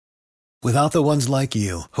Without the ones like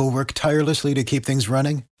you, who work tirelessly to keep things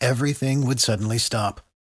running, everything would suddenly stop.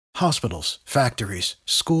 Hospitals, factories,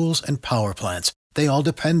 schools, and power plants, they all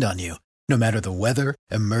depend on you. No matter the weather,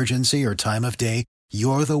 emergency, or time of day,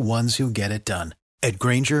 you're the ones who get it done. At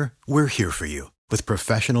Grainger, we're here for you with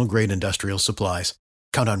professional-grade industrial supplies.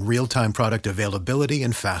 Count on real-time product availability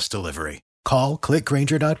and fast delivery. Call,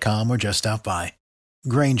 clickgrainger.com, or just stop by.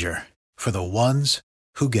 Grainger, for the ones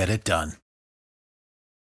who get it done.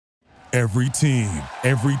 Every team,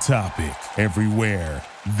 every topic, everywhere.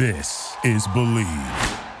 This is Believe.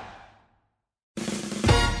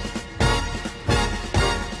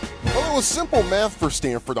 Well, it was simple math for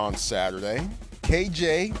Stanford on Saturday.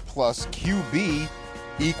 KJ plus QB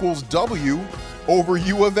equals W over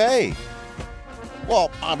U of A.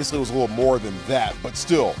 Well, obviously it was a little more than that, but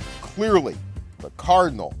still, clearly, the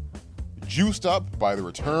Cardinal juiced up by the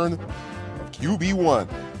return of QB1.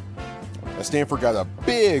 Stanford got a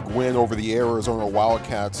big win over the Arizona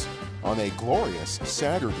Wildcats on a glorious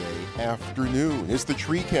Saturday afternoon. It's the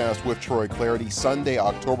TreeCast with Troy Clardy, Sunday,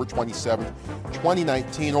 October 27th,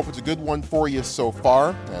 2019. Hope it's a good one for you so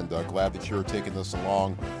far, and glad that you're taking this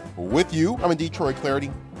along with you. I'm indeed Troy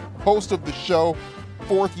Clardy, host of the show,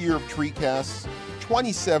 4th year of TreeCasts,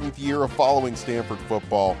 27th year of following Stanford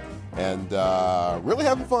football, and really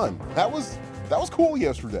having fun. That was cool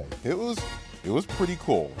yesterday. It was pretty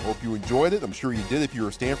cool. Hope you enjoyed it. I'm sure you did if you're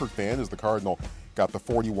a Stanford fan, as the Cardinal got the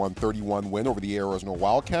 41-31 win over the Arizona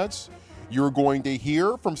Wildcats. You're going to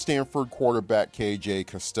hear from Stanford quarterback KJ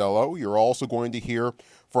Costello. You're also going to hear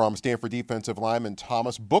from Stanford defensive lineman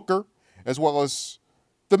Thomas Booker, as well as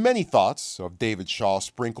the many thoughts of David Shaw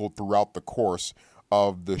sprinkled throughout the course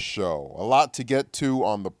of the show. A lot to get to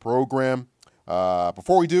on the program.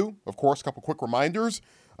 Before we do, of course, a couple quick reminders.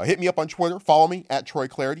 Hit me up on Twitter. Follow me at Troy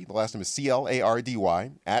Clardy. The last name is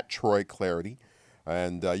Clardy, at Troy Clardy.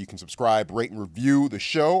 And you can subscribe, rate, and review the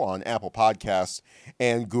show on Apple Podcasts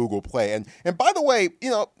and Google Play. And by the way, you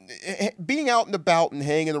know, being out and about and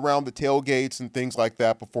hanging around the tailgates and things like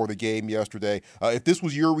that before the game yesterday, if this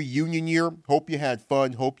was your reunion year, hope you had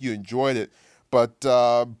fun, hope you enjoyed it. But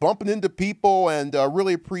bumping into people, and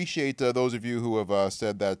really appreciate those of you who have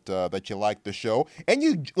said that you like the show, and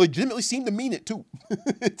you legitimately seem to mean it too.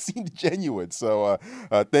 It seemed genuine, so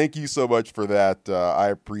thank you so much for that. I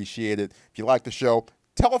appreciate it. If you like the show,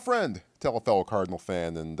 tell a friend, tell a fellow Cardinal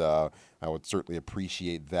fan, and I would certainly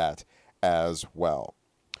appreciate that as well.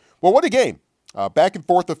 Well, what a game. Back and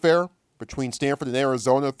forth affair between Stanford and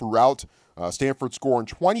Arizona throughout. Stanford scoring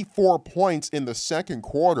 24 points in the second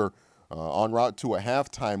quarter. En route to a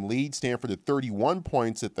halftime lead. Stanford at 31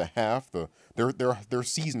 points at the half, their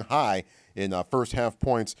season high in first half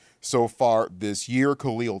points so far this year.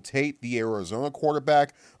 Khalil Tate, the Arizona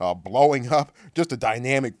quarterback, blowing up just a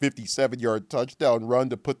dynamic 57-yard touchdown run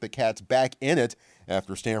to put the Cats back in it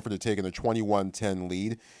after Stanford had taken a 21-10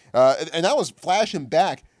 lead. And that was flashing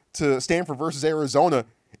back to Stanford versus Arizona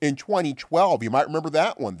in 2012. You might remember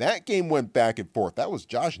that one. That game went back and forth. That was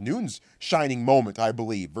Josh Newton's shining moment, I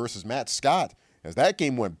believe, versus Matt Scott, as that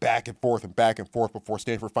game went back and forth before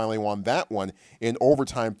Stanford finally won that one in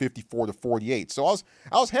overtime, 54-48. So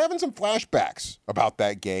I was having some flashbacks about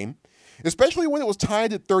that game, especially when it was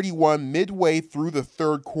tied at 31 midway through the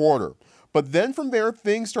third quarter. But then from there,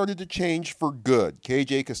 things started to change for good.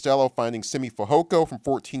 KJ Costello finding Simi Fehoko from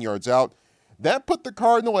 14 yards out. That put the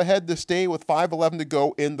Cardinal ahead to stay with 5:11 to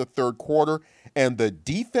go in the third quarter, and the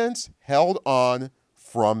defense held on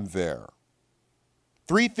from there.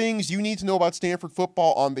 3 things you need to know about Stanford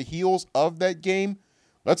football on the heels of that game.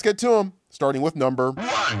 Let's get to them, starting with number 1.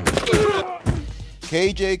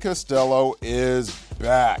 KJ Costello is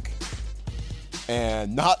back,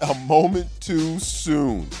 and not a moment too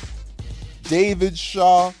soon. David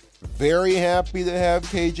Shaw, very happy to have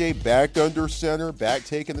KJ back under center, back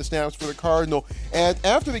taking the snaps for the Cardinal. And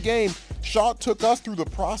after the game, Shaw took us through the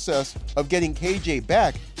process of getting KJ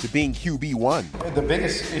back to being QB1. The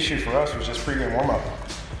biggest issue for us was just pregame warm-up.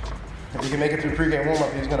 If he could make it through pregame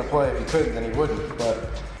warm-up, he was going to play. If he couldn't, then he wouldn't. But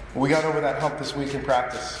we got over that hump this week in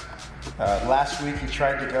practice. Last week he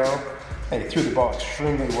tried to go, and he threw the ball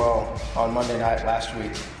extremely well on Monday night last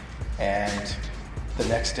week. And the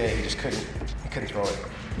next day he just couldn't throw it.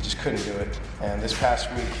 He just couldn't do it. And this past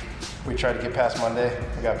week, we tried to get past Monday.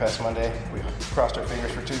 We got past Monday. We crossed our fingers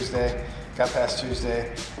for Tuesday. Got past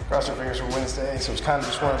Tuesday. Crossed our fingers for Wednesday. So it's kind of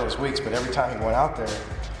just one of those weeks. But every time he went out there,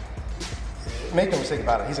 make no mistake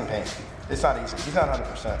about it, he's in pain. It's not easy. He's not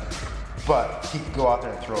 100%. But he could go out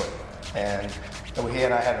there and throw it. And he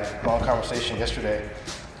and I had a long conversation yesterday.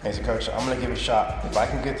 And he said, Coach, I'm going to give it a shot. If I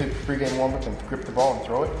can get through pregame warm-up and grip the ball and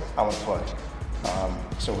throw it, I want to play.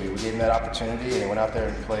 So we gave him that opportunity, and he went out there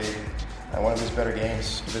and played one of his better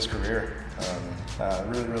games of his career.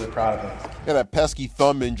 Really, really proud of him. Yeah, that pesky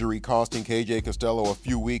thumb injury costing KJ Costello a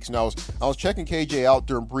few weeks. And I was checking KJ out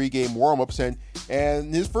during pregame warmups,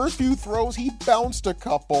 and his first few throws he bounced a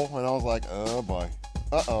couple, and I was like, oh boy,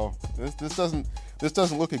 this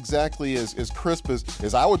doesn't look exactly as crisp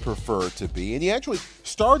as I would prefer it to be. And he actually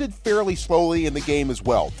started fairly slowly in the game as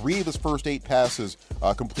well. 3 of his first 8 passes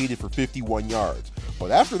completed for 51 yards.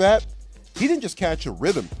 But after that, he didn't just catch a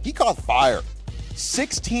rhythm, he caught fire.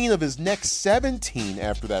 16 of his next 17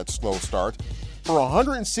 after that slow start for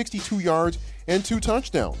 162 yards and 2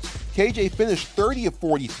 touchdowns. KJ finished 30 of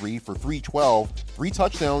 43 for 312, 3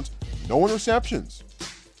 touchdowns, no interceptions.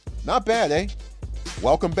 Not bad, eh?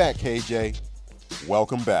 Welcome back, KJ.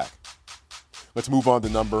 Welcome back. Let's move on to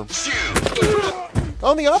number 2.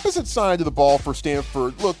 On the opposite side of the ball for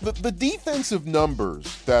Stanford, look, the defensive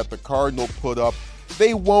numbers that the Cardinal put up,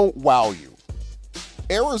 they won't wow you.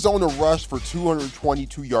 Arizona rushed for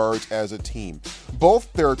 222 yards as a team.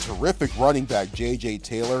 Both their terrific running back, J.J.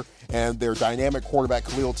 Taylor, and their dynamic quarterback,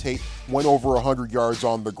 Khalil Tate, went over 100 yards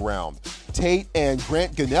on the ground. Tate and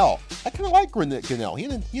Grant Gunnell, I kind of like Grant Gunnell.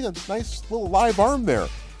 He had a nice little live arm there.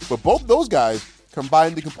 But both of those guys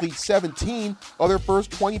combined to complete 17 of their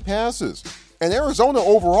first 20 passes. And Arizona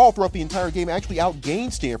overall throughout the entire game actually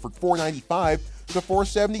outgained Stanford 495 to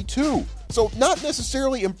 472. So not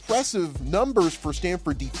necessarily impressive numbers for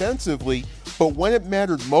Stanford defensively, but when it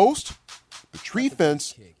mattered most, the tree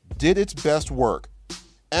fence did its best work.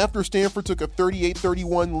 After Stanford took a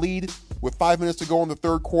 38-31 lead with 5 minutes to go in the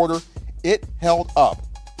third quarter, it held up.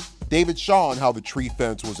 David Shaw on how the tree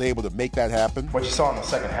fence was able to make that happen. What you saw in the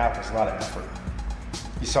second half was a lot of effort.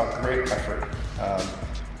 You saw great effort.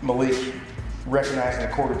 Malik recognizing the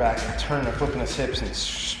quarterback and turning and flipping his hips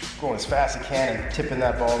and going as fast as he can and tipping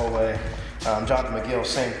that ball away. Jonathan McGill,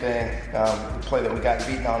 same thing. The play that we got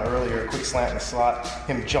beaten on earlier, a quick slant in the slot,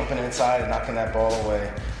 him jumping inside and knocking that ball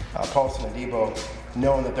away. Paulson and Debo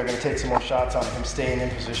knowing that they're going to take some more shots on him, staying in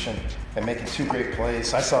position and making 2 great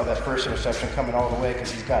plays. I saw that first interception coming all the way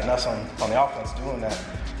because he's gotten us on the offense doing that,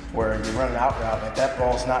 where you run an out route and if that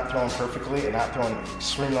ball's not thrown perfectly and not thrown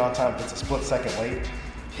extremely on time, if it's a split second late,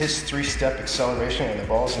 his 3-step acceleration and the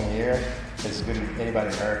ball's in the air is as good as anybody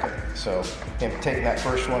in America. So him taking that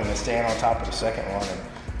first one and then staying on top of the second one,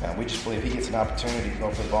 and we just believe he gets an opportunity to go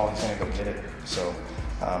for the ball, he's going to go get it. So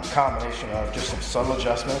combination of just some subtle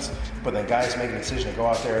adjustments, but then guys making a decision to go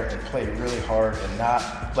out there and play really hard and not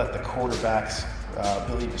let the quarterback's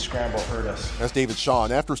ability to scramble hurt us. That's David Shaw.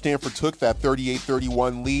 And after Stanford took that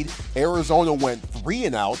 38-31 lead, Arizona went 3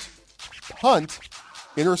 and out, punt,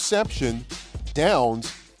 interception,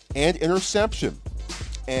 downs, and interception.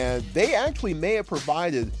 And they actually may have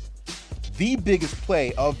provided the biggest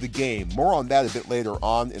play of the game. More on that a bit later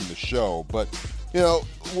on in the show. But,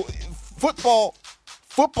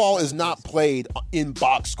 football is not played in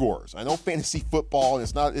box scores. I know fantasy football, and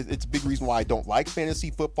it's a big reason why I don't like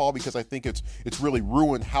fantasy football, because I think it's really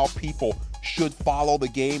ruined how people should follow the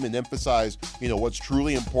game and emphasize, what's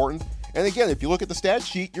truly important. And again, if you look at the stat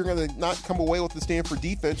sheet, you're going to not come away with the Stanford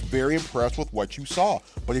defense very impressed with what you saw.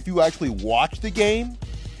 But if you actually watched the game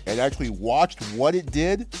and actually watched what it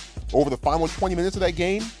did over the final 20 minutes of that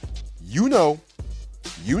game, you know.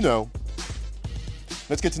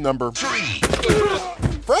 Let's get to number 3.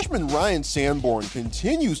 Freshman Ryan Sanborn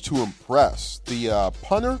continues to impress. The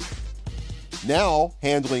punter now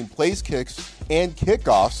handling place kicks and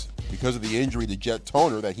kickoffs because of the injury to Jet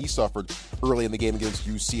Toner that he suffered early in the game against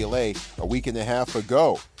UCLA a week and a half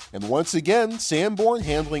ago. And once again, Sanborn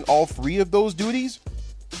handling all 3 of those duties,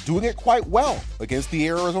 doing it quite well against the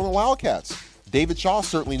Arizona Wildcats. David Shaw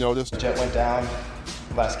certainly noticed. Jet went down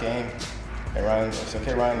last game, and Ryan said,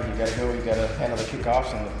 okay, Ryan, you got to go. You got to handle the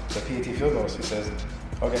kickoffs and the PAT field goals. He says,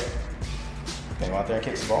 okay. Then go out there and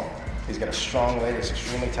kicks the ball. He's got a strong leg. He's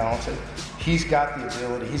extremely talented. He's got the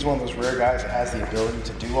ability. He's one of those rare guys that has the ability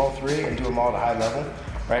to do all 3 and do them all at a high level.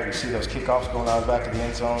 Right? We see those kickoffs going out the back of the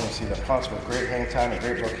end zone. We see the punts with great hang time and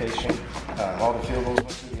great location. All the field goals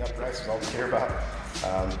went through the uprights is all we care about.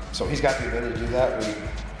 So he's got the ability to do that. We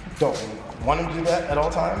don't want him to do that at all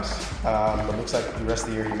times, but it looks like the rest of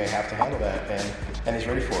the year he may have to handle that, and he's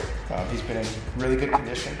ready for it. He's been in really good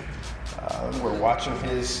condition. We're watching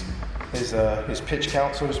his pitch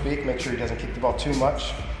count, so to speak, make sure he doesn't kick the ball too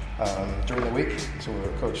much during the week. So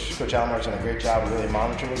Coach Almar's done a great job of really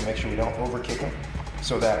monitoring him, make sure we don't overkick him,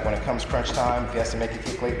 so that when it comes crunch time, if he has to make a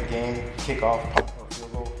kick late in the game, kick off, punt, or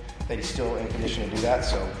field goal, that he's still in condition to do that.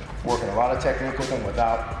 So working a lot of technique with him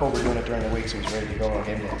without overdoing it during the week, so he's ready to go on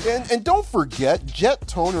game day. And don't forget, Jet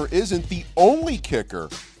Toner isn't the only kicker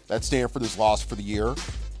that Stanford has lost for the year.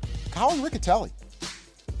 Colin Riccatelli.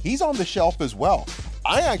 he's on the shelf as well.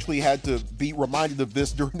 I actually had to be reminded of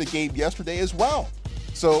this during the game yesterday as well.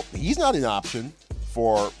 So he's not an option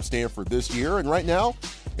for Stanford this year. And right now,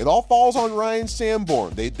 it all falls on Ryan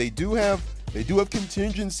Sanborn. They do have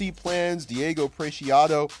contingency plans. Diego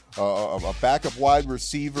Preciado, a backup wide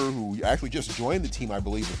receiver who actually just joined the team, I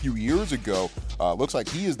believe, a few years ago. Looks like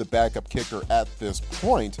he is the backup kicker at this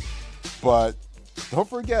point. But don't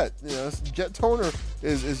forget, Jet Toner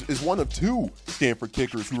is one of two Stanford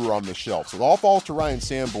kickers who are on the shelf. So it all falls to Ryan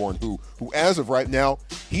Sanborn, who as of right now,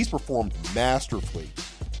 he's performed masterfully.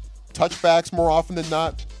 Touchbacks more often than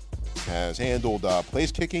not, has handled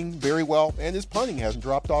place kicking very well, and his punting hasn't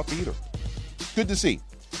dropped off either. Good to see.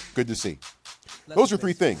 Good to see. Those are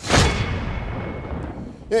three things.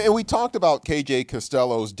 And we talked about KJ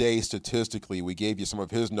Costello's day statistically. We gave you some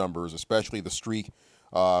of his numbers, especially the streak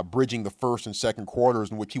bridging the first and second quarters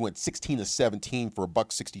in which he went 16-17 for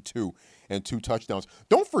 $162 and 2 touchdowns.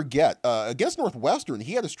 Don't forget, against Northwestern,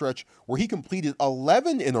 he had a stretch where he completed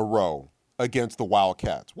 11 in a row against the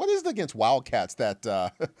Wildcats. What is it against Wildcats that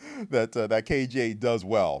that KJ does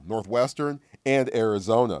well? Northwestern and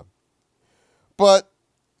Arizona. But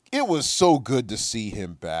it was so good to see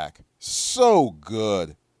him back. So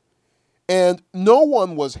good. And no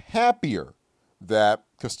one was happier that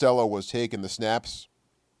Costello was taking the snaps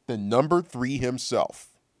than number 3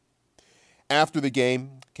 himself. After the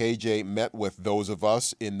game, KJ met with those of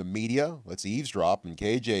us in the media. Let's eavesdrop. And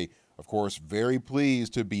KJ, of course, very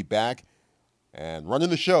pleased to be back and running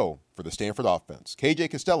the show for the Stanford offense. KJ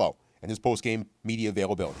Costello and his post-game media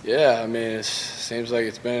availability. Yeah, I mean, it seems like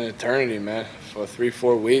it's been an eternity, man. For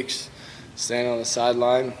 3-4 weeks, standing on the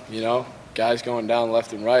sideline, guys going down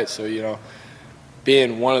left and right. So,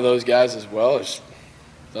 being one of those guys as well, it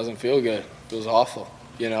doesn't feel good. It feels awful,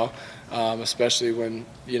 especially when,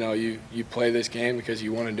 you play this game because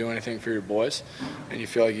you want to do anything for your boys and you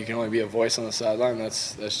feel like you can only be a voice on the sideline.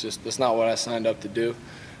 That's not what I signed up to do.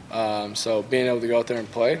 So being able to go out there and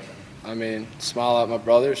play, smile at my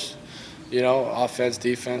brothers, offense,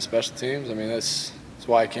 defense, special teams. That's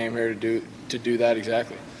why I came here to do that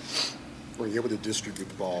exactly. When you're able to distribute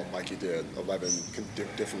the ball like you did, 11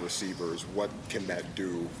 different receivers, what can that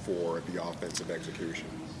do for the offensive execution?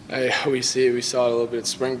 We saw it a little bit at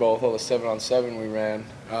Spring Bowl, all the 7-on-7 we ran.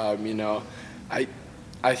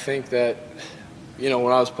 I think that, when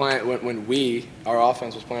I was playing, when our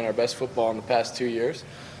offense was playing our best football in the past 2 years,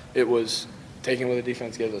 it was taking what the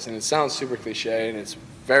defense gives us. And it sounds super cliche, and it's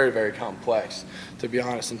very, very complex, to be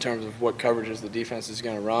honest, in terms of what coverages the defense is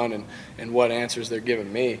going to run and what answers they're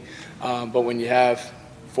giving me. But when you have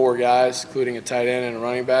 4 guys, including a tight end and a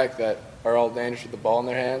running back, that are all dangerous with the ball in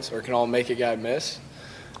their hands or can all make a guy miss,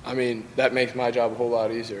 that makes my job a whole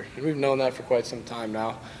lot easier. And we've known that for quite some time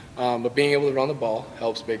now. But being able to run the ball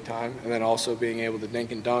helps big time. And then also being able to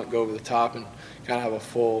dink and dunk, go over the top, and kind of have a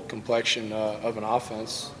full complexion of an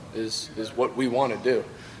offense is what we want to do.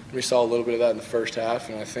 We saw a little bit of that in the first half,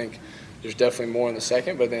 and I think there's definitely more in the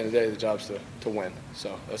second, but at the end of the day, the job's to win.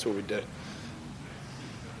 So that's what we did.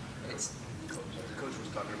 The coach was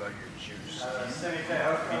talking about your juice. Do you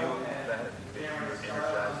feel that you're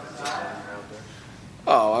energized out there?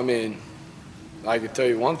 Oh, I could tell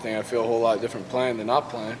you one thing. I feel a whole lot different playing than not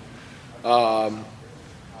playing.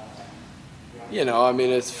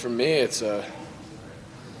 It's for me,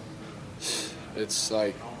 it's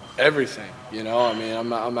like everything,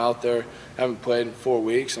 I'm out there, haven't played in 4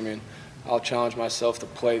 weeks. I'll challenge myself to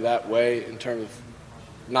play that way in terms of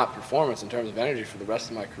not performance, in terms of energy for the rest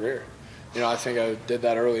of my career. I think I did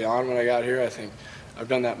that early on when I got here. I think I've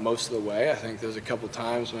done that most of the way. I think there's a couple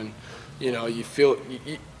times when, you feel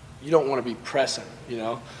you don't want to be pressing,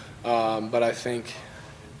 but I think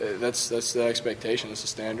that's the expectation, that's the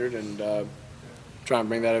standard, and try and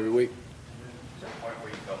bring that every week. Is there a point where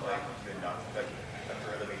you felt like you had not,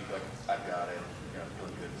 after other weeks, I've got it,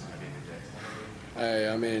 feeling good, this is going to be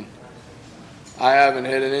a good day? I haven't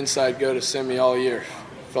hit an inside go to Simi all year.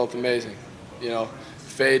 Felt amazing.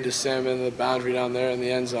 Fade to Sim in the boundary down there in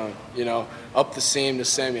the end zone. Up the seam to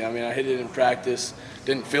Simi. I hit it in practice.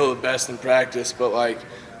 Didn't feel the best in practice, but I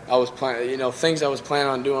was playing, things I was planning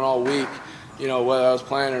on doing all week, whether I was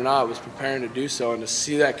playing or not, I was preparing to do so. And to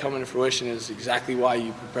see that come into fruition is exactly why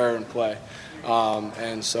you prepare and play.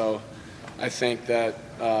 And so I think that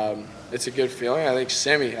it's a good feeling. I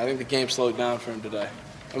think the game slowed down for him today.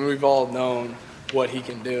 We've all known what he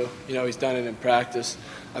can do. He's done it in practice.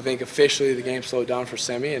 I think officially the game slowed down for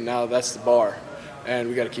Simi, and now that's the bar. And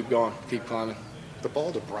we got to keep going, keep climbing. The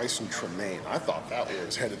ball to Bryson Tremaine, I thought that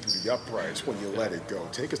was headed through the uprights when you let it go.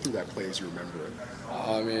 Take us through that play as you remember it.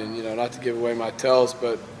 Not to give away my tells,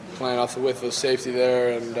 but playing off the width of the safety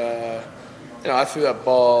there and I threw that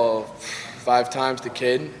ball 5 times to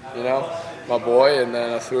Kid, my boy, and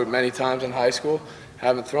then I threw it many times in high school.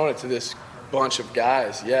 Haven't thrown it to this bunch of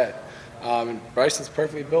guys yet. And Bryson's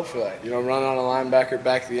perfectly built for that. Running on a linebacker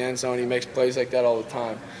back to the end zone, he makes plays like that all the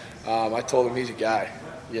time. I told him he's a guy,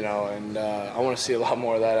 and I want to see a lot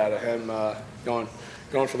more of that out of him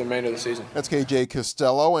going for the remainder of the season. That's KJ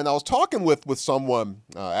Costello, and I was talking with someone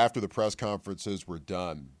after the press conferences were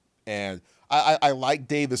done, and I like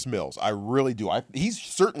Davis Mills. I really do. He's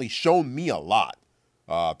certainly shown me a lot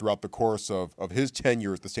throughout the course of his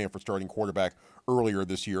tenure as the Stanford starting quarterback earlier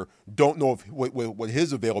this year. Don't know what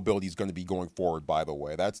his availability is going to be going forward, by the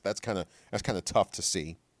way. That's kind of tough to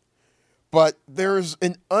see. But there's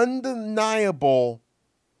an undeniable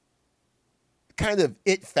kind of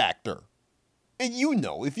it factor. And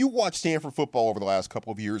if you watch Stanford football over the last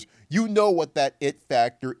couple of years, you know what that it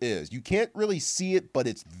factor is. You can't really see it, but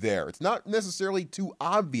it's there. It's not necessarily too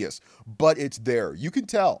obvious, but it's there. You can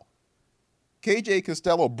tell. KJ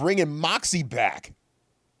Costello bringing moxie back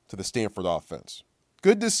to the Stanford offense.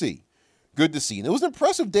 Good to see. Good to see. And it was an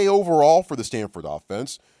impressive day overall for the Stanford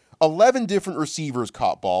offense. 11 different receivers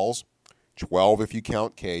caught balls, 12 if you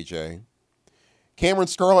count KJ. Cameron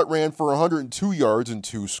Scarlett ran for 102 yards and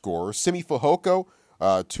 2 scores. Simi Fehoko,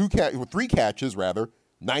 3 catches,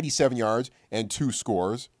 97 yards and 2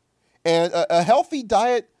 scores. And a healthy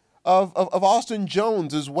diet of Austin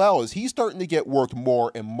Jones as well, as he's starting to get worked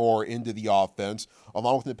more and more into the offense,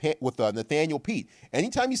 along with Nathaniel Pete.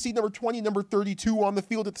 Anytime you see number 20, number 32 on the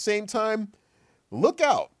field at the same time, look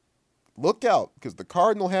out. Look out, because the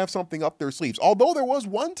Cardinal have something up their sleeves. Although there was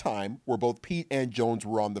one time where both Pete and Jones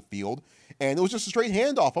were on the field, and it was just a straight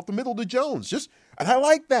handoff up the middle to Jones. And I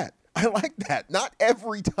like that. I like that. Not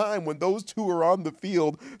every time when those two are on the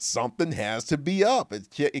field, something has to be up.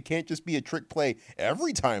 It can't just be a trick play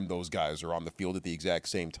every time those guys are on the field at the exact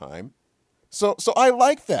same time. So I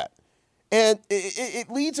like that. And it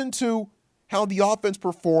leads into how the offense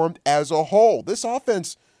performed as a whole. This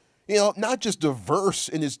offense, not just diverse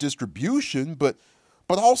in its distribution, but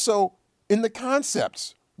also in the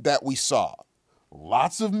concepts that we saw.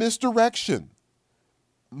 Lots of misdirection,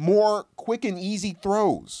 more quick and easy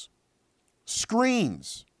throws,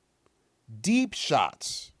 screens, deep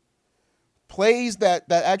shots, plays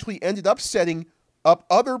that actually ended up setting up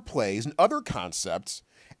other plays and other concepts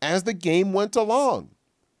as the game went along.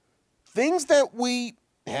 Things that we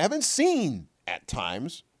haven't seen at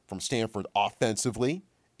times from Stanford offensively,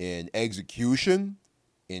 in execution,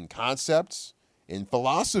 in concepts, in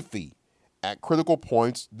philosophy at critical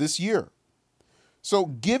points this year. So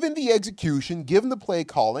given the execution, given the play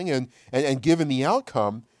calling, and given the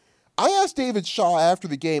outcome, I asked David Shaw after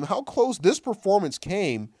the game how close this performance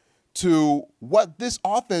came to what this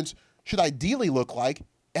offense should ideally look like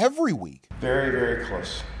every week. Very, very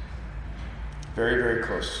close. Very, very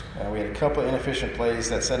close. We had a couple of inefficient plays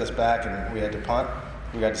that set us back, and we had to punt.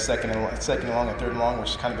 We got to second and long and third and long, which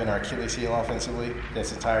has kind of been our Achilles heel offensively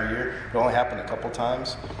this entire year. It only happened a couple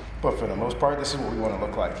times, but for the most part, this is what we want to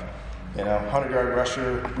look like. 100-yard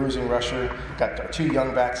rusher, bruising rusher. Got our 2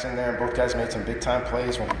 young backs in there, and both guys made some big-time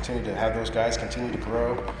plays. We'll continue to have those guys continue to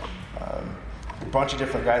grow. A bunch of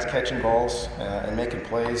different guys catching balls and making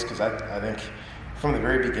plays, because I think from the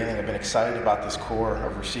very beginning I've been excited about this core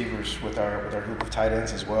of receivers with our group of tight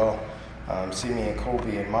ends as well. Simi and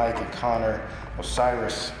Colby and Mike and Connor,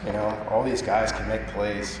 Osiris, all these guys can make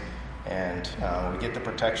plays, and we get the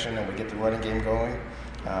protection and we get the running game going.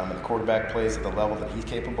 And the quarterback plays at the level that he's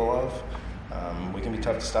capable of, we can be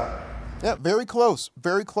tough to stop. Yeah, very close,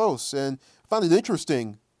 very close. And I found it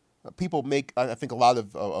interesting. People make, I think, a lot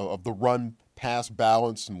of the run-pass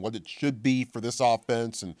balance and what it should be for this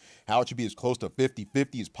offense and how it should be as close to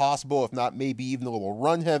 50-50 as possible, if not maybe even a little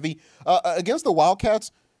run-heavy. Against the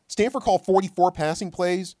Wildcats, Stanford called 44 passing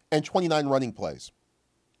plays and 29 running plays.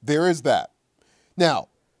 There is that. Now,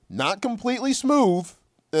 not completely smooth,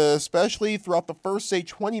 especially throughout the first, say,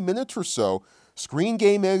 20 minutes or so. Screen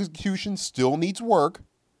game execution still needs work.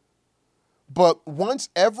 But once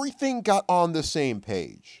everything got on the same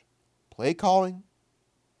page, play calling,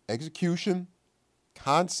 execution,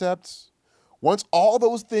 concepts, once all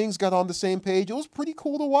those things got on the same page, it was pretty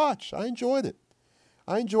cool to watch. I enjoyed it.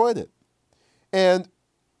 And,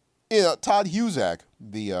 Todd Husak,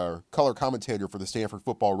 the color commentator for the Stanford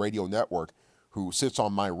Football Radio Network, who sits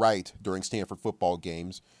on my right during Stanford football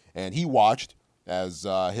games, and he watched as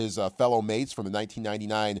his fellow mates from the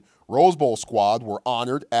 1999 Rose Bowl squad were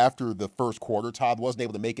honored after the first quarter. Todd wasn't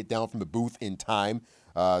able to make it down from the booth in time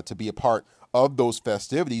to be a part of those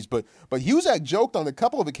festivities, but Husak joked on a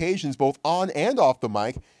couple of occasions, both on and off the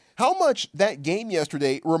mic, how much that game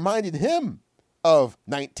yesterday reminded him of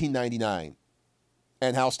 1999.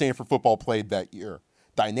 and how Stanford football played that year.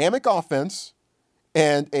 Dynamic offense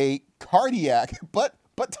and a cardiac but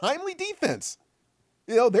timely defense.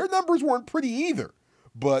 Their numbers weren't pretty either,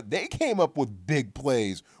 but they came up with big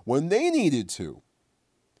plays when they needed to.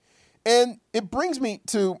 And it brings me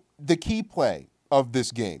to the key play of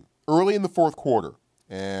this game, early in the fourth quarter.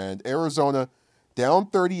 And Arizona down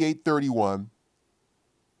 38-31.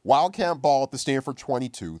 Wildcat ball at the Stanford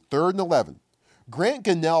 22, 3rd and 11. Grant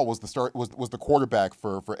Gunnell was the quarterback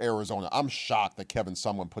for Arizona. I'm shocked that Kevin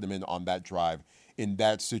Sumlin put him in on that drive in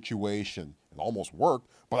that situation. It almost worked,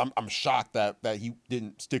 but I'm shocked that he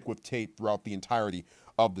didn't stick with Tate throughout the entirety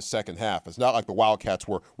of the second half. It's not like the Wildcats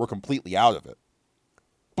were completely out of it.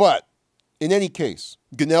 But in any case,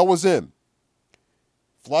 Gunnell was in.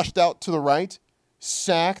 Flushed out to the right,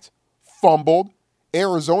 sacked, fumbled.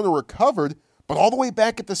 Arizona recovered, but all the way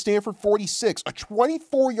back at the Stanford 46, a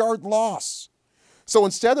 24-yard loss. So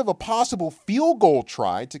instead of a possible field goal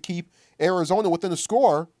try to keep Arizona within a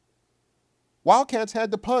score, Wildcats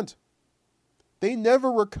had to punt. They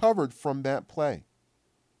never recovered from that play.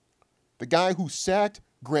 The guy who sacked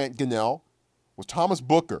Grant Gunnell was Thomas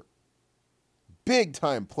Booker.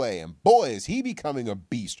 Big-time play, and boy, is he becoming a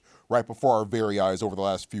beast right before our very eyes over the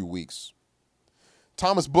last few weeks.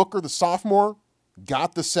 Thomas Booker, the sophomore,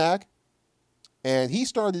 got the sack, and he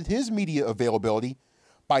started his media availability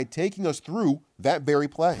by taking us through that very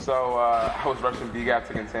play. So I was rushing B-gap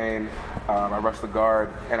to contain. I rushed the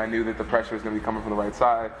guard, and I knew that the pressure was going to be coming from the right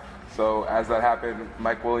side. So as that happened,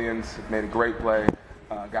 Mike Williams made a great play,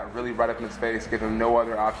 got really right up in his face, gave him no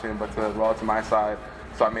other option but to roll it to my side.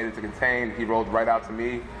 So I made it to contain. He rolled right out to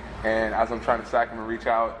me, and as I'm trying to sack him and reach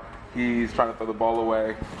out, he's trying to throw the ball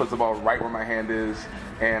away, puts the ball right where my hand is,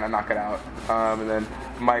 and I knock it out. And then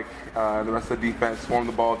Mike, the rest of the defense, swarmed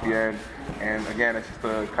the ball at the end. And again, it's just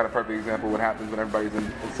a kind of perfect example of what happens when everybody's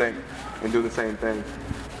in sync and do the same thing. I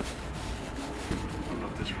don't know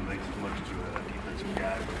if this relates much to a defensive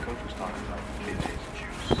guy, but Coach was talking about KJ's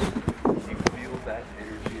juice. Do you feel that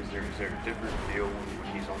energy? Is there a different feel when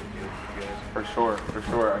he's on the field for you guys? For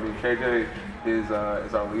sure. I mean, KJ is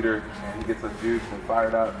our leader, and he gets us juiced and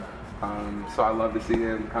fired up. So I love to see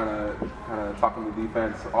him kind of talking to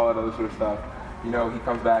defense, all that other sort of stuff. He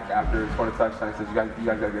comes back after scoring a touchdown and says, you guys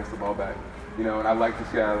got to get us the ball back. And I like to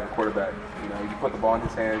see that out of the quarterback. You put the ball in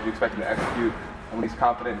his hands, you expect him to execute, and when he's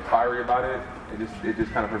confident and fiery about it, it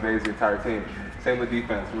just kind of pervades the entire team. Same with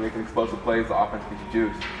defense. When we're making explosive plays, the offense gets you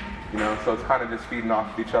juiced. So it's kind of just feeding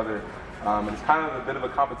off of each other. And it's kind of a bit of a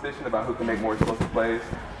competition about who can make more explosive plays.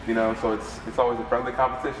 So it's always a friendly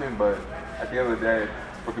competition, but at the end of the day,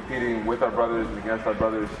 we're competing with our brothers and against our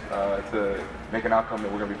brothers to make an outcome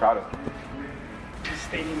that we're going to be proud of.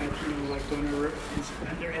 Stating that don't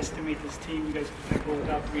underestimate this team. You guys have rolled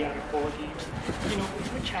out 3 out of 4 games.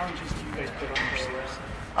 What challenges do you guys put on yourselves?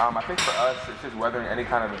 I think for us, it's just weathering any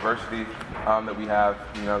kind of adversity that we have.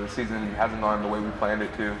 The season hasn't gone the way we planned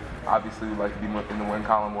it to. Obviously, we'd like to be in the win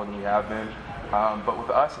column more than we have been. But with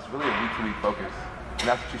us, it's really a week-to-week focus. And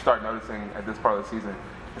that's what you start noticing at this part of the season.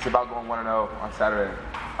 It's about going 1-0 on Saturday.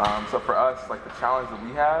 So for us, the challenge that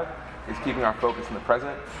we have is keeping our focus in the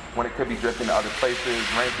present when it could be drifting to other places,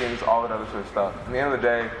 rankings, all that other sort of stuff. At the end of the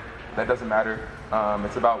day, that doesn't matter.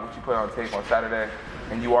 It's about what you put on tape on Saturday,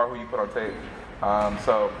 and you are who you put on tape.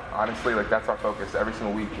 So honestly, that's our focus every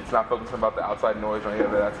single week. It's not focusing about the outside noise or any of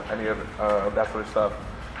that sort of stuff.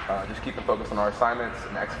 Just keeping focused on our assignments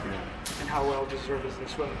and executing. And how well deserved is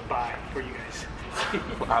this bye for you guys?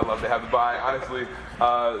 I'd love to have the bye. Honestly,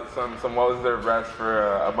 some well-deserved rest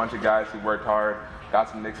for a bunch of guys who worked hard, got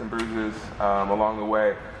some nicks and bruises along the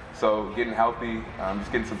way. So getting healthy,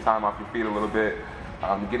 just getting some time off your feet a little bit,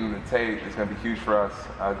 getting the tape is going to be huge for us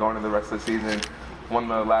going into the rest of the season. Won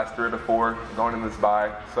the last 3 to 4 going into this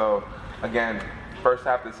bye. So again, first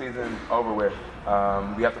half of the season over with.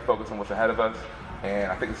 We have to focus on what's ahead of us.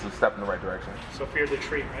 And I think this is a step in the right direction. So fear the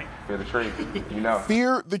tree, right? Fear the tree,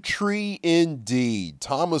 Fear the tree indeed.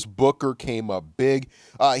 Thomas Booker came up big.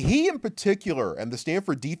 He in particular and the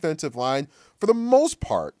Stanford defensive line, for the most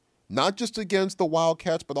part, not just against the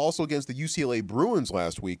Wildcats, but also against the UCLA Bruins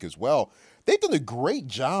last week as well. They've done a great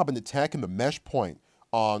job in attacking the mesh point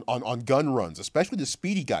on gun runs, especially the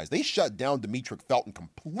speedy guys. They shut down Demetric Felton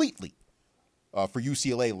completely for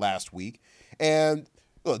UCLA last week. And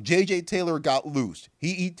look, J.J. Taylor got loose.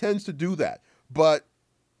 He tends to do that. But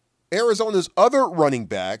Arizona's other running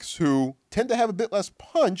backs, who tend to have a bit less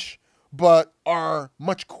punch, but are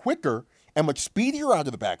much quicker and much speedier out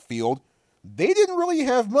of the backfield, they didn't really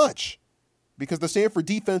have much because the Stanford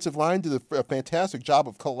defensive line did a fantastic job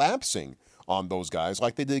of collapsing on those guys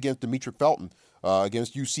like they did against Demetric Felton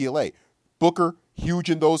against UCLA. Booker huge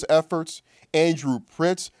in those efforts. Andrew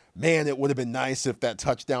Pritz, man, it would have been nice if that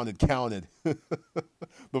touchdown had counted.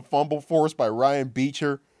 The fumble forced by Ryan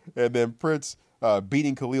Beecher, and then Pritz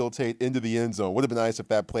beating Khalil Tate into the end zone. Would have been nice if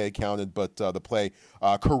that play had counted, but the play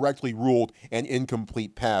correctly ruled an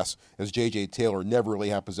incomplete pass, as J.J. Taylor never really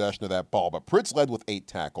had possession of that ball. But Pritz led with 8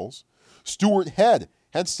 tackles. Stuart Head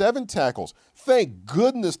had 7 tackles. Thank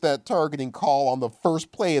goodness that targeting call on the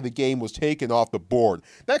first play of the game was taken off the board.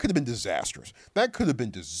 That could have been disastrous. That could have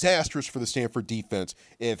been disastrous for the Stanford defense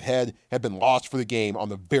if Head had been lost for the game on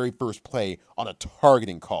the very first play on a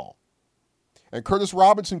targeting call. And Curtis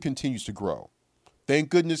Robinson continues to grow. Thank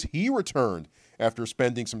goodness he returned after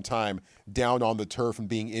spending some time down on the turf and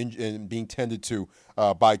being tended to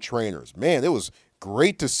by trainers. Man, it was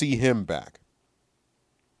great to see him back.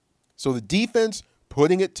 So the defense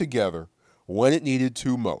putting it together when it needed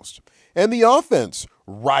to most. And the offense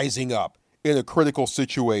rising up in a critical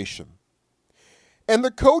situation. And the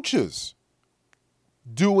coaches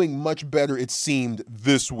doing much better, it seemed,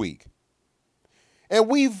 this week. And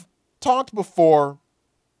we've talked before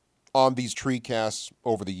on these TreeCasts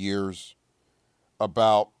over the years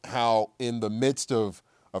about how in the midst of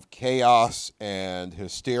chaos and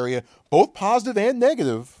hysteria, both positive and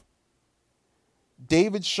negative,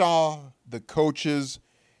 David Shaw, the coaches,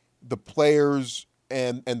 the players,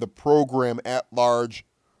 and the program at large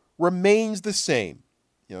remains the same.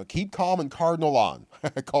 You know, keep calm and Cardinal on.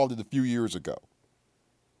 I called it a few years ago.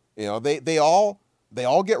 You know, they all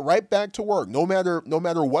get right back to work, no matter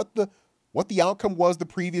what the outcome was the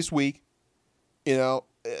previous week. You know,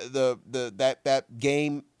 that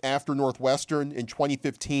game after Northwestern in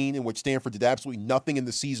 2015, in which Stanford did absolutely nothing in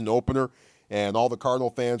the season opener, and all the Cardinal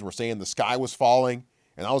fans were saying the sky was falling.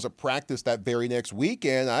 And I was at practice that very next week,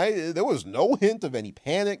 and there was no hint of any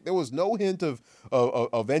panic. There was no hint of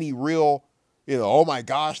any real, you know, oh my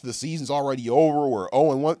gosh, the season's already over. We're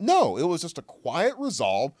 0-1. No, it was just a quiet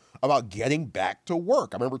resolve about getting back to work.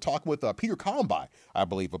 I remember talking with Peter Columbi, I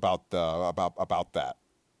believe, about that.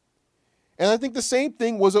 And I think the same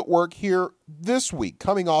thing was at work here this week,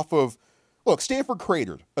 coming off of, look, Stanford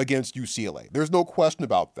cratered against UCLA. There's no question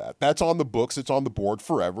about that. That's on the books. It's on the board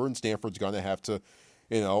forever, and Stanford's going to have to,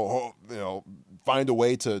 find a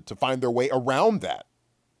way to find their way around that.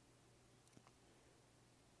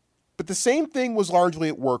 But the same thing was largely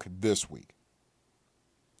at work this week.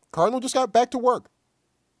 Cardinal just got back to work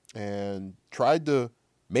and tried to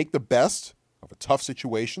make the best of a tough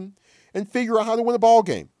situation and figure out how to win a ball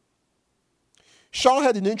game. Shaw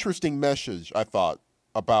had an interesting message, I thought,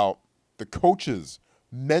 about the coach's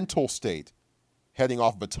mental state heading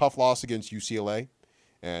off of a tough loss against UCLA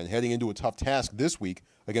and heading into a tough task this week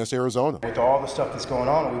against Arizona. With all the stuff that's going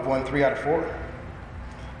on, we've won 3 out of 4.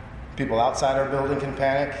 People outside our building can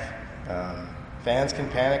panic. Fans can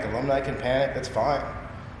panic. Alumni can panic. That's fine.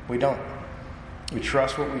 We don't. We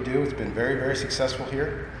trust what we do. It's been very, very successful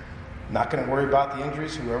here. Not going to worry about the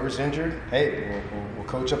injuries. Whoever's injured, hey, we'll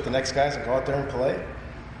coach up the next guys and go out there and play.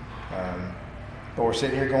 But we're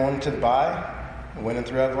sitting here going to the bye, winning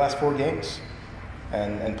 3 out of the last 4 games,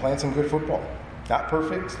 and playing some good football. Not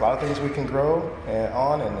perfect. A lot of things we can grow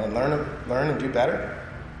on and learn and do better.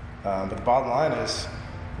 But the bottom line is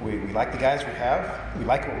we like the guys we have. We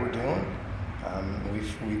like what we're doing.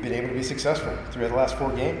 We've been able to be successful 3 of the last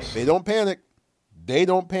 4 games. They don't panic. They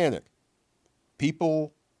don't panic.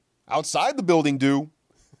 People outside the building do.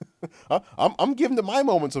 I'm giving them my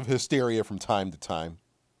moments of hysteria from time to time.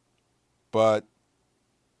 But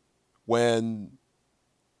when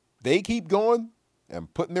they keep going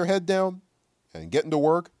and putting their head down and getting to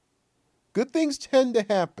work, good things tend to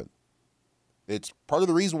happen. It's part of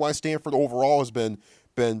the reason why Stanford overall has been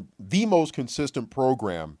the most consistent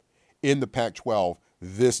program in the Pac-12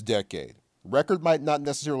 this decade. Record might not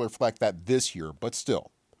necessarily reflect that this year, but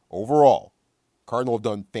still, overall, Cardinal have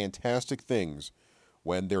done fantastic things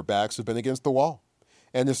when their backs have been against the wall.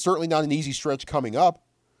 And it's certainly not an easy stretch coming up.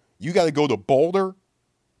 You got to go to Boulder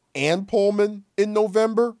and Pullman in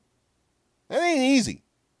November. That ain't easy.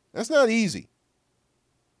 That's not easy.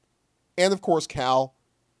 And, of course, Cal,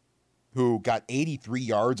 who got 83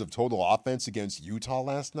 yards of total offense against Utah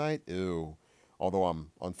last night. Ew. Although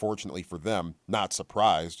I'm, unfortunately for them, not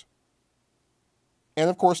surprised. And,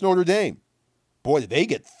 of course, Notre Dame. Boy, did they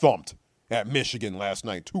get thumped at Michigan last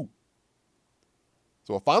night, too.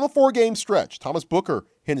 So a Final 4-game stretch. Thomas Booker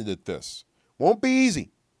hinted at this. Won't be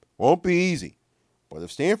easy. Won't be easy. But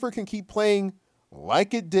if Stanford can keep playing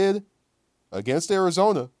like it did against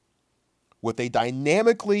Arizona with a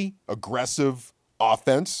dynamically aggressive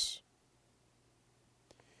offense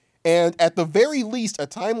and at the very least a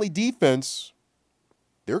timely defense,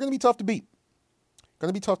 they're going to be tough to beat. Going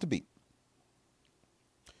to be tough to beat.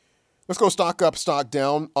 Let's go stock up, stock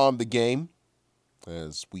down on the game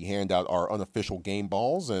as we hand out our unofficial game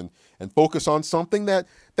balls and focus on something that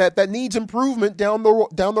needs improvement down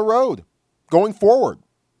the road going forward.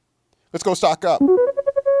 Let's go stock up.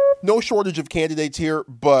 No shortage of candidates here,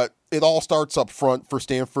 but it all starts up front for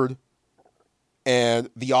Stanford, and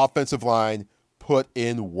the offensive line put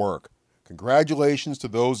in work. Congratulations to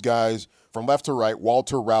those guys from left to right: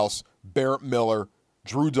 Walter Rouse, Barrett Miller,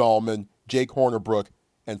 Drew Dahlman, Jake Hornibrook,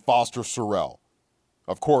 and Foster Sorrell.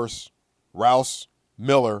 Of course, Rouse,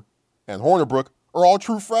 Miller, and Hornibrook are all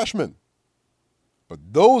true freshmen. But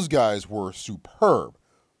those guys were superb.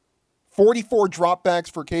 44 dropbacks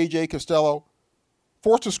for KJ Costello,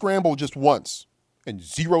 forced to scramble just once, and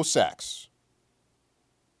 0 sacks.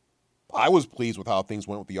 I was pleased with how things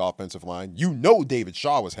went with the offensive line. You know David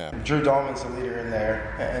Shaw was happy. Drew Dahlman's the leader in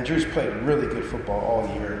there, and Drew's played really good football all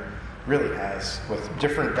year. Really has, with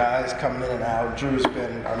different guys coming in and out. Drew's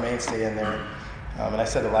been our mainstay in there, and I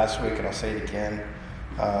said it last week, and I'll say it again.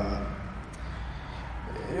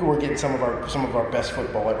 We're getting some of our best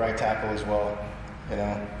football at right tackle as well. You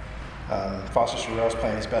know, Foster Sorrell's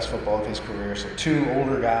playing his best football of his career. So 2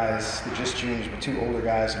 older guys, they're just juniors, but 2 older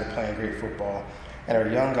guys that are playing great football. And our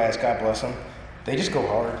young guys, God bless them, they just go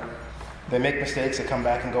hard. They make mistakes, they come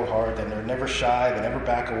back and go hard. They're never shy, they never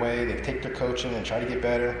back away. They take their coaching and try to get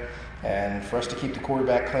better. And for us to keep the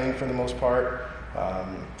quarterback clean for the most part,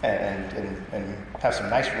 and have some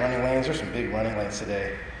nice running lanes. There's some big running lanes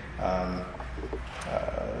today.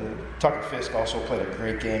 Tucker Fisk also played a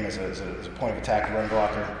great game as a point of attack run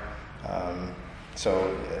blocker.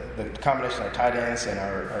 So the combination of our tight ends and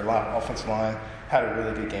our offensive line had a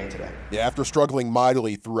really good game today. Yeah, after struggling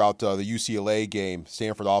mightily throughout the UCLA game,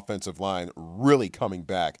 Stanford offensive line really coming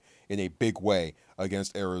back in a big way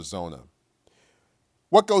against Arizona.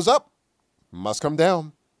 What goes up must come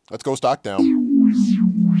down. Let's go stock down.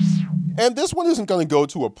 And this one isn't going to go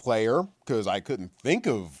to a player because I couldn't think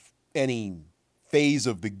of any phase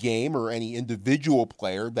of the game or any individual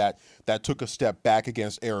player that took a step back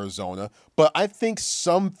against Arizona. But I think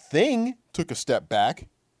something took a step back.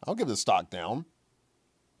 I'll give it a stock down.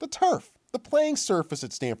 The turf, the playing surface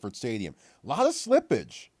at Stanford Stadium. A lot of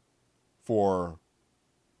slippage for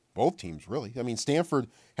both teams, really. I mean, Stanford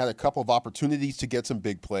had a couple of opportunities to get some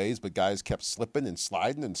big plays, but guys kept slipping and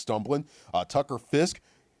sliding and stumbling. Tucker Fisk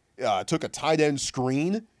took a tight end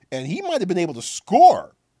screen, and he might have been able to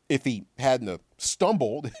score if he hadn't have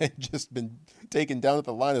stumbled and just been taken down at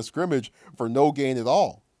the line of scrimmage for no gain at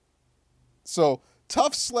all. So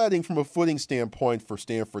tough sledding from a footing standpoint for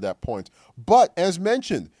Stanford at points. But as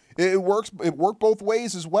mentioned, it worked both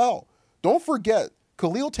ways as well. Don't forget,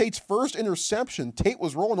 Khalil Tate's first interception, Tate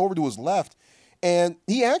was rolling over to his left, and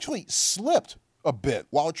he actually slipped a bit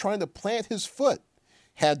while trying to plant his foot.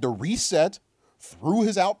 Had to reset, threw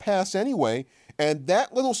his out pass anyway, and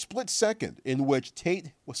that little split second in which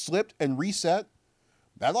Tate was slipped and reset,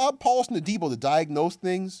 that allowed Paulson Adebo to diagnose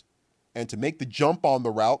things and to make the jump on the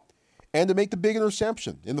route and to make the big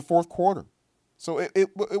interception in the fourth quarter. So it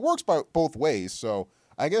works by both ways. So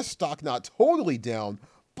I guess stock not totally down,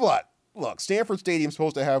 but look, Stanford Stadium's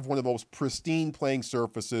supposed to have one of the most pristine playing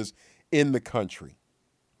surfaces in the country.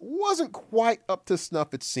 Wasn't quite up to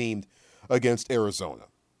snuff, it seemed, against Arizona.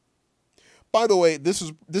 By the way, this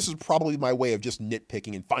is probably my way of just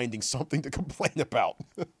nitpicking and finding something to complain about.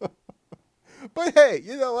 But hey,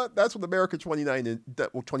 you know what? That's what America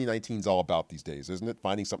 2019 is all about these days, isn't it?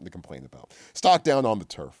 Finding something to complain about. Stock down on the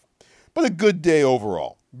turf. But a good day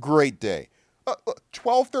overall. Great day.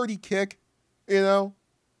 12:30 kick, you know.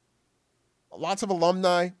 Lots of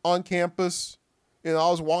alumni on campus. You know,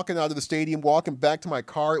 I was walking out of the stadium, walking back to my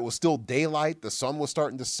car. It was still daylight. The sun was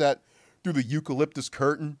starting to set through the eucalyptus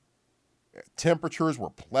curtain. Temperatures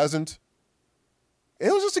were pleasant.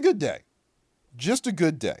 It was just a good day. Just a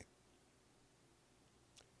good day.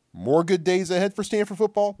 More good days ahead for Stanford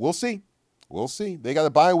football? We'll see. We'll see. They got a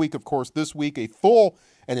bye week, of course, this week. An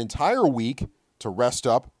entire week to rest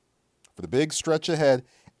up for the big stretch ahead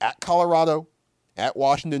at Colorado, at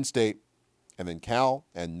Washington State, and then Cal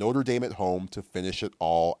and Notre Dame at home to finish it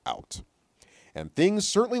all out. And things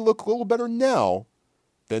certainly look a little better now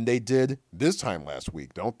than they did this time last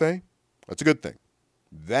week, don't they? That's a good thing.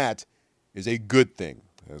 That is a good thing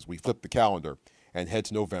as we flip the calendar and head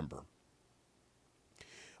to November.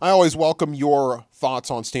 I always welcome your thoughts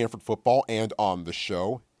on Stanford football and on the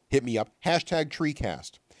show. Hit me up,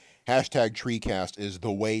 #TreeCast. #TreeCast is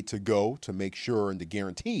the way to go to make sure and to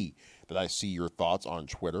guarantee that I see your thoughts on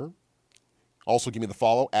Twitter. Also give me the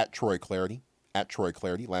follow at Troy Clardy,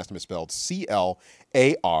 last name is spelled C-L-A-R-D-Y.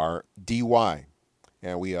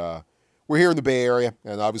 And we're we're here in the Bay Area,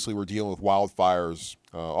 and obviously we're dealing with wildfires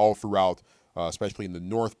all throughout, especially in the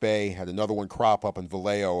North Bay. Had another one crop up in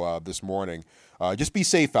Vallejo this morning. Just be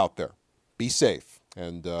safe out there. Be safe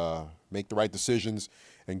and make the right decisions,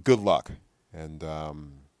 and good luck. And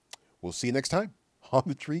we'll see you next time on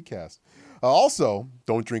the TreeCast. Also,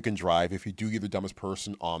 don't drink and drive. If you do, you're the dumbest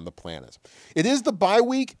person on the planet. It is the bye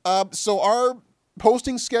week, so our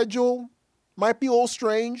posting schedule might be a little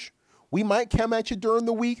strange. We might come at you during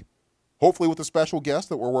the week, hopefully with a special guest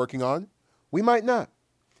that we're working on. We might not.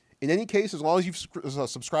 In any case, as long as you've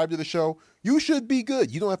subscribed to the show, you should be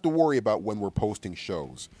good. You don't have to worry about when we're posting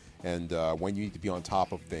shows and when you need to be on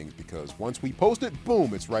top of things, because once we post it,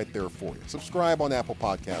 boom, it's right there for you. Subscribe on Apple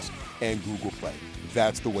Podcasts and Google Play.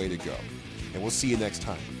 That's the way to go. And we'll see you next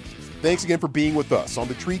time. Thanks again for being with us on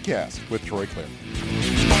the TreeCast with Troy Clare.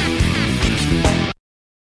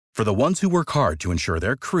 For the ones who work hard to ensure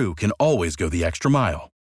their crew can always go the extra mile,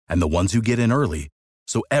 and the ones who get in early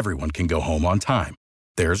so everyone can go home on time,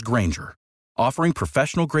 there's Grainger, offering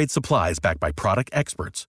professional-grade supplies backed by product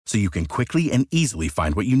experts so you can quickly and easily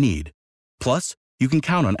find what you need. Plus, you can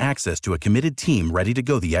count on access to a committed team ready to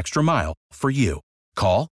go the extra mile for you.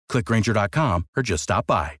 Call, click Grainger.com, or just stop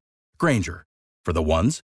by. Grainger, for the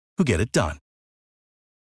ones who get it done.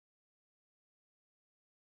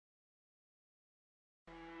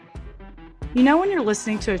 You know when you're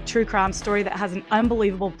listening to a true crime story that has an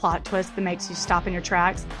unbelievable plot twist that makes you stop in your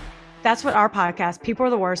tracks? That's what our podcast, People Are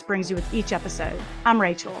the Worst, brings you with each episode. I'm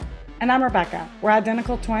Rachel. And I'm Rebecca. We're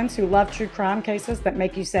identical twins who love true crime cases that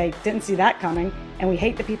make you say, didn't see that coming, and we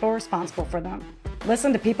hate the people responsible for them.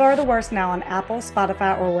 Listen to People Are the Worst now on Apple,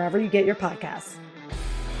 Spotify, or wherever you get your podcasts.